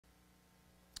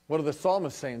What do the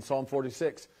psalmists say in Psalm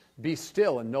 46? Be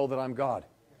still and know that I'm God.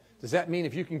 Does that mean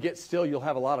if you can get still, you'll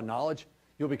have a lot of knowledge?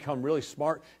 You'll become really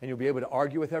smart and you'll be able to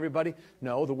argue with everybody?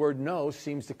 No, the word know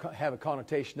seems to have a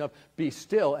connotation of be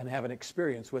still and have an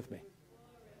experience with me.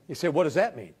 You say, what does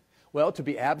that mean? Well, to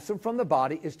be absent from the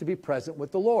body is to be present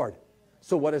with the Lord.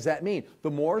 So what does that mean?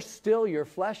 The more still your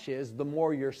flesh is, the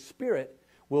more your spirit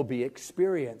will be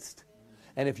experienced.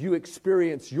 And if you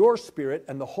experience your spirit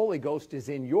and the Holy Ghost is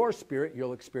in your spirit,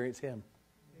 you'll experience Him.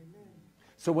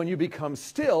 So when you become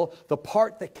still, the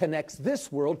part that connects this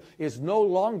world is no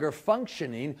longer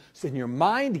functioning. So your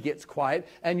mind gets quiet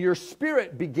and your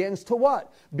spirit begins to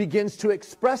what? Begins to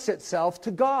express itself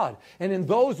to God. And in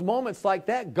those moments like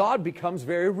that, God becomes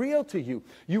very real to you.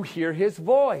 You hear His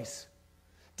voice.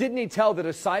 Didn't He tell the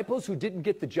disciples who didn't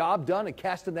get the job done and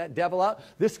casting that devil out,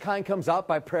 this kind comes out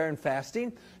by prayer and fasting?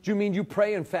 Do you mean you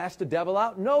pray and fast the devil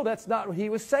out? No, that's not what He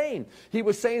was saying. He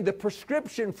was saying the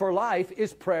prescription for life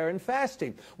is prayer and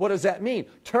fasting. What does that mean?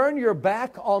 Turn your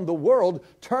back on the world,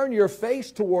 turn your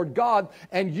face toward God,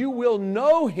 and you will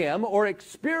know Him or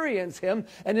experience Him.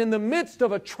 And in the midst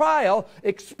of a trial,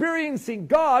 experiencing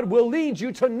God will lead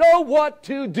you to know what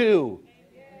to do.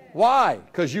 Why?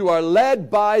 Because you are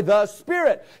led by the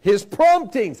Spirit, His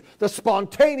promptings, the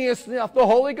spontaneousness of the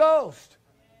Holy Ghost.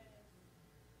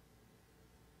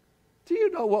 Do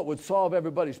you know what would solve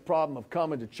everybody's problem of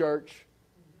coming to church,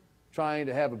 trying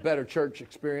to have a better church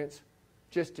experience?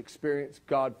 Just experience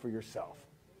God for yourself.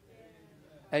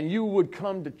 And you would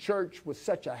come to church with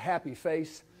such a happy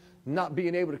face, not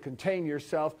being able to contain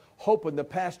yourself, hoping the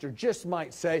pastor just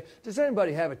might say, does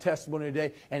anybody have a testimony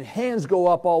today? And hands go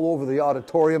up all over the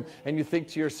auditorium, and you think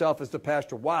to yourself as the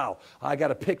pastor, wow, I got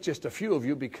to pick just a few of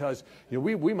you because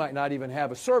we might not even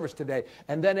have a service today.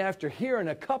 And then after hearing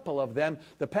a couple of them,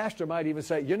 the pastor might even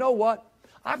say, you know what?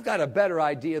 I've got a better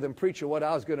idea than preaching what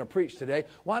I was going to preach today.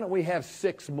 Why don't we have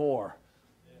 6 more?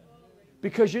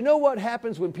 Because you know what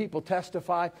happens when people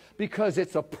testify? Because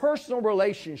it's a personal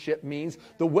relationship means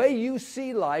the way you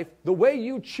see life, the way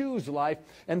you choose life,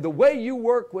 and the way you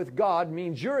work with God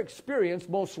means your experience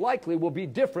most likely will be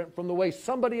different from the way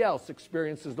somebody else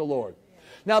experiences the Lord.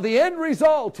 Now the end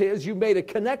result is you made a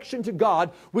connection to God,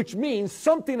 which means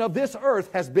something of this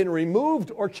earth has been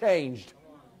removed or changed.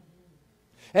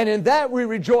 And in that we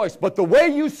rejoice. But the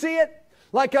way you see it,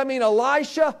 like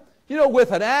Elisha,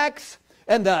 with an axe,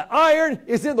 and the iron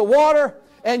is in the water,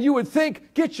 and you would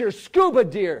think, get your scuba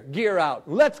gear out.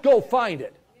 Let's go find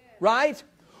it. Right?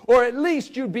 Or at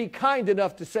least you'd be kind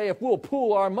enough to say, if we'll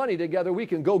pool our money together, we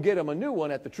can go get him a new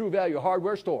one at the True Value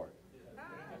hardware store.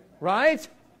 Right?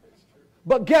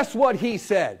 But guess what he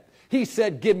said? He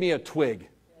said, give me a twig.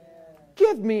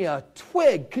 Give me a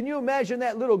twig. Can you imagine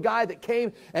that little guy that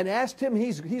came and asked him?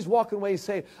 He's walking away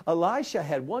saying, Elisha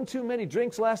had one too many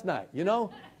drinks last night,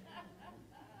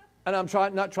 And I'm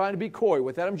not trying to be coy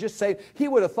with that. I'm just saying he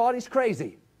would have thought he's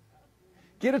crazy.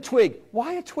 Get a twig.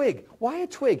 Why a twig? Why a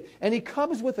twig? And he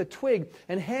comes with a twig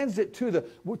and hands it to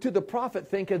the prophet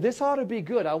thinking, this ought to be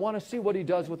good. I want to see what he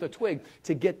does with the twig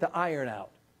to get the iron out.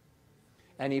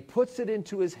 And he puts it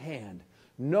into his hand,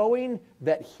 knowing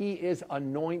that he is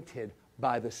anointed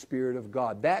by the Spirit of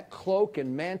God. That cloak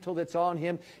and mantle that's on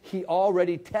him, he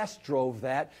already test drove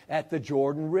that at the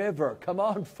Jordan River. Come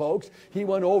on, folks. He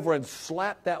went over and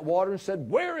slapped that water and said,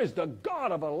 where is the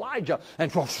God of Elijah?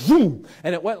 And zoom,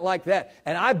 and it went like that.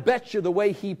 And I bet you the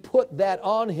way he put that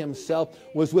on himself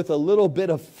was with a little bit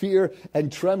of fear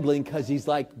and trembling, because he's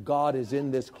like, God is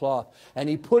in this cloth. And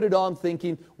he put it on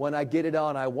thinking, when I get it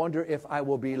on, I wonder if I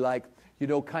will be like,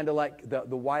 kind of like the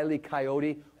Wile E.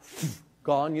 Coyote,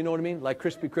 gone, you know what I mean? Like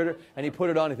Crispy Critter. And he put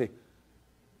it on and he think,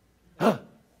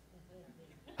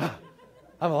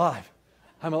 I'm alive.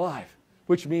 I'm alive.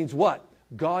 Which means what?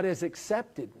 God has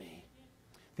accepted me.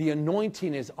 The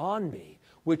anointing is on me,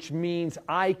 which means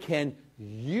I can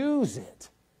use it.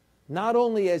 Not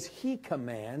only as He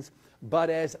commands,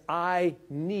 but as I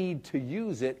need to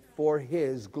use it for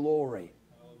His glory.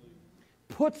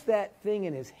 Puts that thing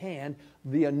in his hand,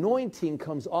 the anointing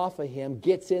comes off of him,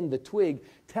 gets in the twig,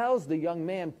 tells the young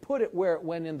man, put it where it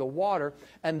went in the water,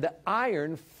 and the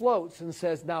iron floats and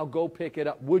says, now go pick it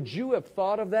up. Would you have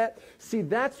thought of that? See,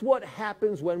 that's what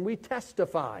happens when we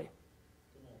testify.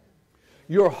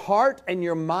 Your heart and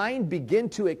your mind begin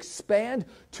to expand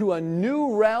to a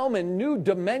new realm and new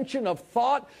dimension of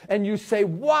thought, and you say,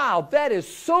 wow, that is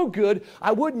so good.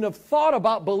 I wouldn't have thought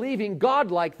about believing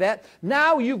God like that.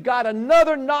 Now you've got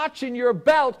another notch in your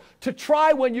belt to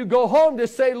try when you go home to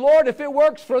say, Lord, if it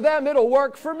works for them, it'll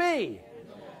work for me.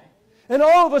 And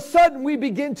all of a sudden we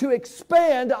begin to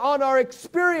expand on our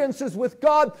experiences with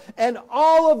God, and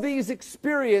all of these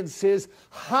experiences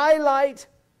highlight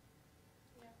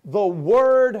the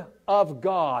Word of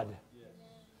God.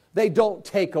 They don't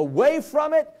take away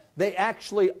from it. They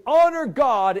actually honor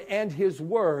God and His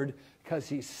Word because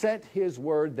He sent His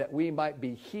Word that we might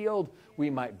be healed, we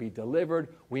might be delivered,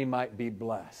 we might be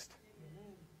blessed.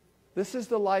 This is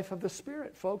the life of the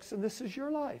Spirit, folks, and this is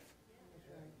your life.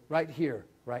 Right here,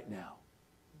 right now.